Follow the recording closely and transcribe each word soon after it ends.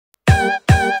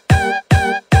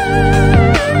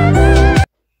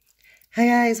Hi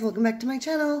guys, welcome back to my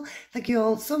channel. Thank you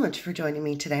all so much for joining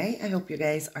me today. I hope you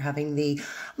guys are having the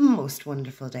most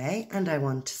wonderful day, and I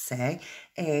want to say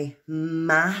a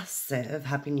massive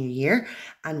Happy New Year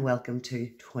and welcome to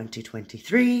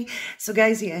 2023. So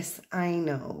guys, yes, I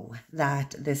know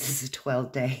that this is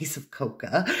 12 days of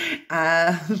coca,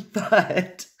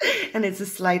 and it's a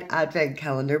slight advent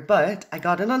calendar, but I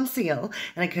got it on sale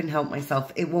and I couldn't help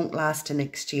myself. It won't last to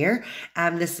next year.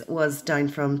 This was down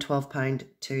from £12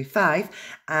 to £5.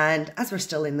 And as we're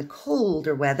still in the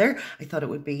colder weather, I thought it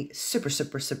would be super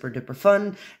duper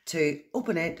fun to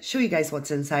open it, show you guys what's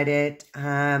inside it,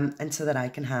 and so that I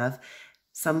can have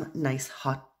some nice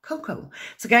hot cocoa.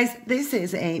 So guys, this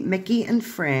is a Mickey and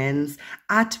Friends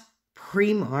at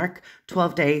Primark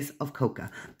 12 days of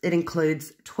coca. It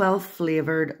includes 12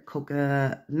 flavoured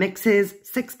coca mixes,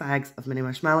 6 bags of mini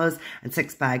marshmallows and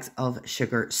 6 bags of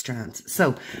sugar strands.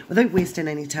 So without wasting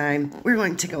any time, we're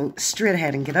going to go straight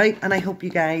ahead and get out, and I hope you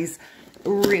guys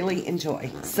really enjoy.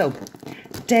 So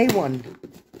day one,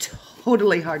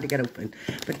 totally hard to get open,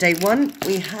 but day one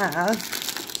we have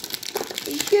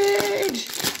a huge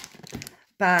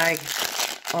bag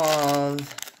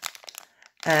of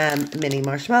mini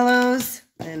marshmallows,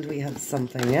 and we have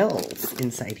something else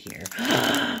inside here.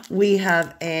 We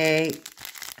have a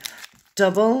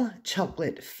double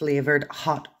chocolate flavored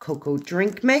hot cocoa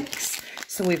drink mix.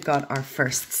 So we've got our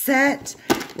first set.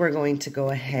 We're going to go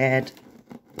ahead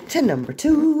to number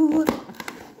 2.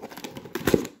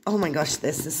 Oh my gosh,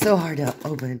 this is so hard to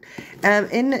open.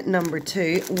 In number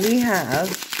 2 we have,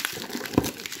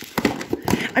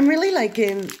 I'm really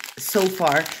liking so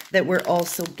far that we're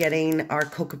also getting our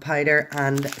cocoa powder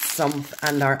and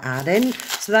our add-in,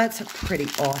 so that's pretty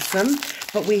awesome.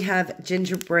 But we have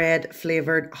gingerbread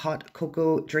flavored hot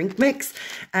cocoa drink mix.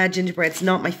 Gingerbread's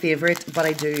not my favorite, but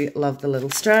I do love the little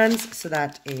strands. So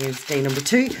that is day number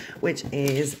 2, which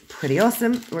is pretty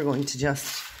awesome. We're going to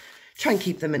just try and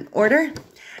keep them in order.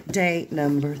 Day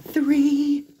number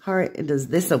 3. How does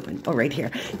this open? Oh, right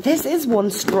here. This is one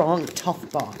strong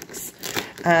tough box.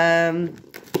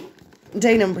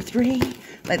 Day number 3,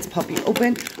 let's pop it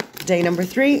open. Day number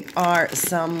 3 are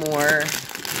some more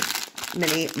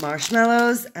mini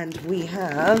marshmallows, and we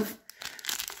have,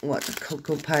 what,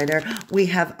 cocoa powder. We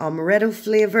have amaretto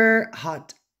flavor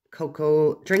hot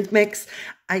cocoa drink mix.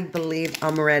 I believe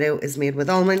amaretto is made with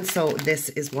almonds, so this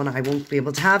is one I won't be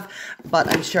able to have, but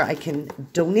I'm sure I can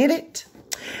donate it.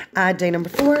 Day number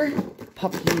 4,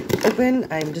 pop it open.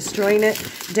 I'm destroying it.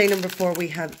 Day number 4, we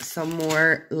have some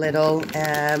more little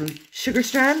sugar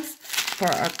strands for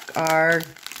our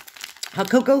hot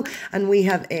cocoa, and we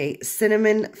have a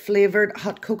cinnamon flavored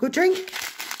hot cocoa drink.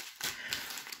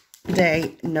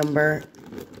 Day number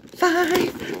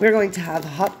 5, we're going to have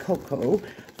hot cocoa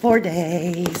for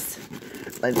days.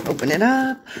 Let's open it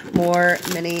up. More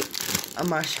mini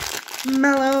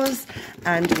marshmallows,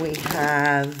 and we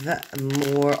have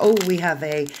more. Oh, we have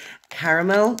a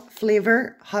caramel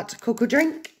flavor hot cocoa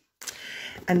drink.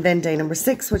 And then day number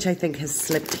 6, which I think has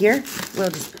slipped here, we'll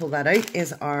just pull that out,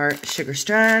 is our sugar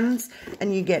strands,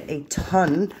 and you get a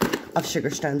ton of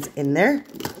sugar strands in there.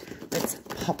 Let's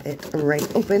pop it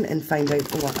right open and find out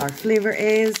what our flavor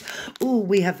is. Oh,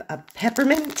 we have a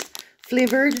peppermint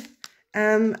flavored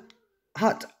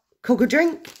hot cocoa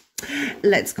drink.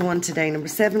 Let's go on to day number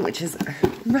 7, which is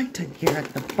right down here at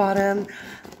the bottom.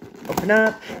 Open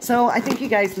up. So I think you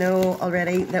guys know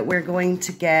already that we're going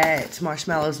to get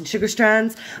marshmallows and sugar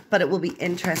strands, but it will be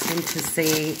interesting to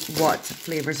see what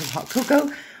flavors of hot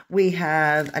cocoa. We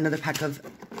have another pack of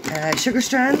sugar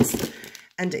strands,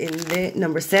 and in the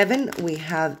number 7 we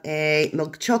have a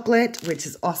milk chocolate, which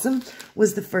is awesome.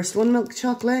 Was the first one milk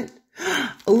chocolate?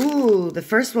 Oh, the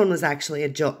first one was actually a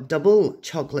double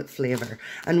chocolate flavor,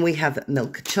 and we have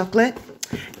milk chocolate.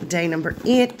 Day number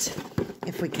 8,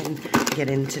 if we can get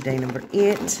into day number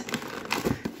 8.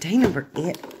 Day number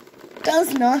 8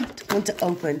 does not want to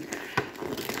open.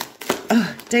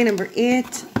 Day number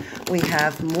 8, we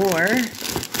have more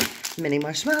mini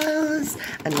marshmallows,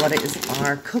 and what is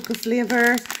our cocoa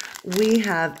flavor? We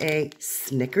have a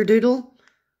snickerdoodle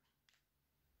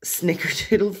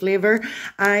flavor.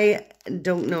 I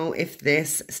don't know if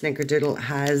this snickerdoodle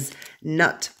has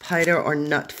nut powder or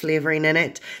nut flavoring in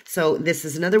it, so this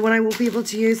is another one I won't be able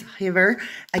to use. However,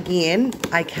 again,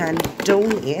 I can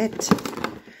donate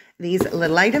these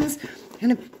little items.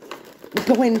 I'm gonna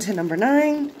go into number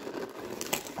 9.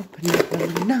 Open up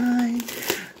number 9.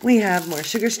 We have more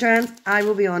sugar strands. I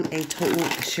will be on a total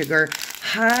sugar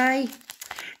high.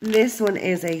 This one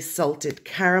is a salted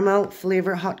caramel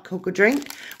flavor hot cocoa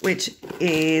drink, which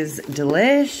is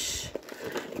delish.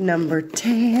 Number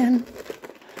 10.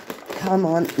 Come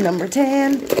on, number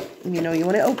 10. You know you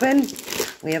want to open.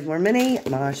 We have more mini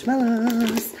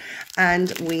marshmallows.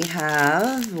 And we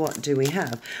have, what do we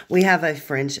have? We have a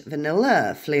French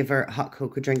vanilla flavor hot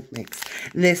cocoa drink mix.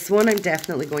 This one I'm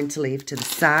definitely going to leave to the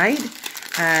side.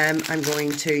 I'm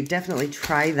going to definitely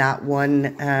try that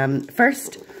one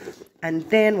first. And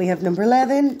then we have number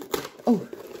 11. Oh,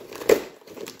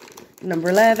 number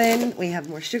 11, we have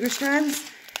more sugar strands.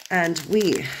 And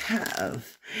we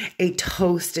have a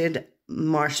toasted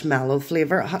marshmallow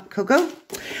flavor hot cocoa.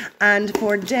 And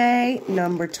for day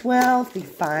number 12, the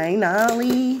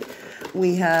finale,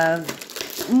 we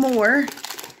have more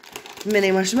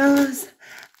mini marshmallows.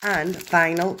 And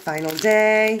final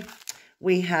day,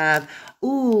 we have,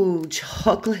 ooh,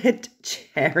 chocolate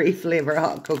cherry flavor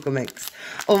hot cocoa mix.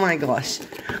 Oh my gosh.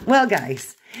 Well,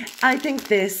 guys, I think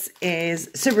this is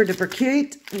super duper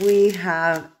cute. We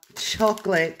have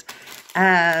chocolate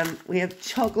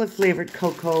flavored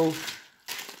cocoa,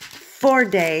 4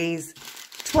 days,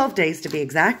 12 days to be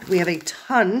exact. We have a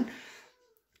ton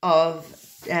of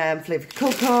flavored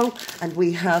cocoa, and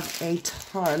we have a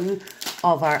ton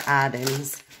of our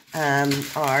add-ins,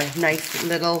 our nice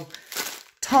little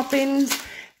toppings.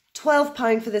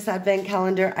 £12 for this advent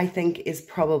calendar, I think, is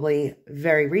probably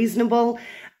very reasonable.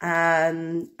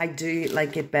 I do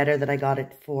like it better that I got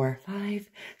it for £5,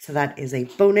 so that is a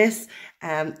bonus.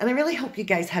 And I really hope you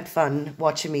guys had fun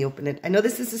watching me open it. I know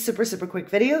this is a super, super quick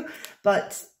video,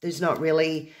 but there's not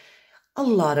really a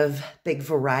lot of big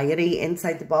variety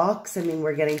inside the box. I mean,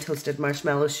 we're getting toasted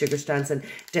marshmallows, sugar strands, and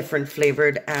different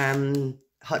flavored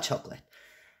hot chocolate.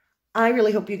 I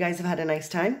really hope you guys have had a nice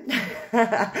time.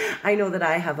 I know that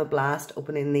I have a blast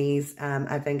opening these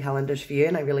advent calendars for you,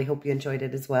 and I really hope you enjoyed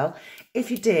it as well.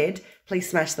 If you did, please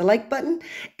smash the like button.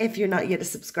 If you're not yet a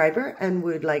subscriber and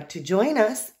would like to join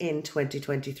us in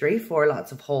 2023 for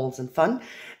lots of hauls and fun,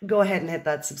 go ahead and hit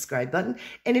that subscribe button.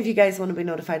 And if you guys want to be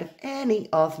notified of any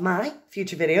of my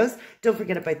future videos, don't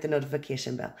forget about the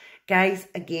notification bell. Guys,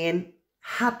 again,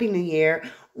 Happy New Year.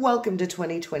 Welcome to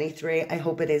 2023. I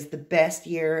hope it is the best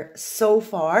year so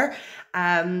far.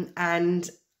 And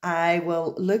I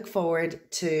will look forward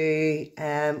to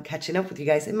catching up with you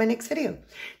guys in my next video.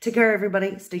 Take care,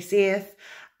 everybody. Stay safe.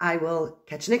 I will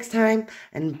catch you next time.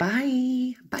 And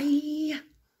bye. Bye.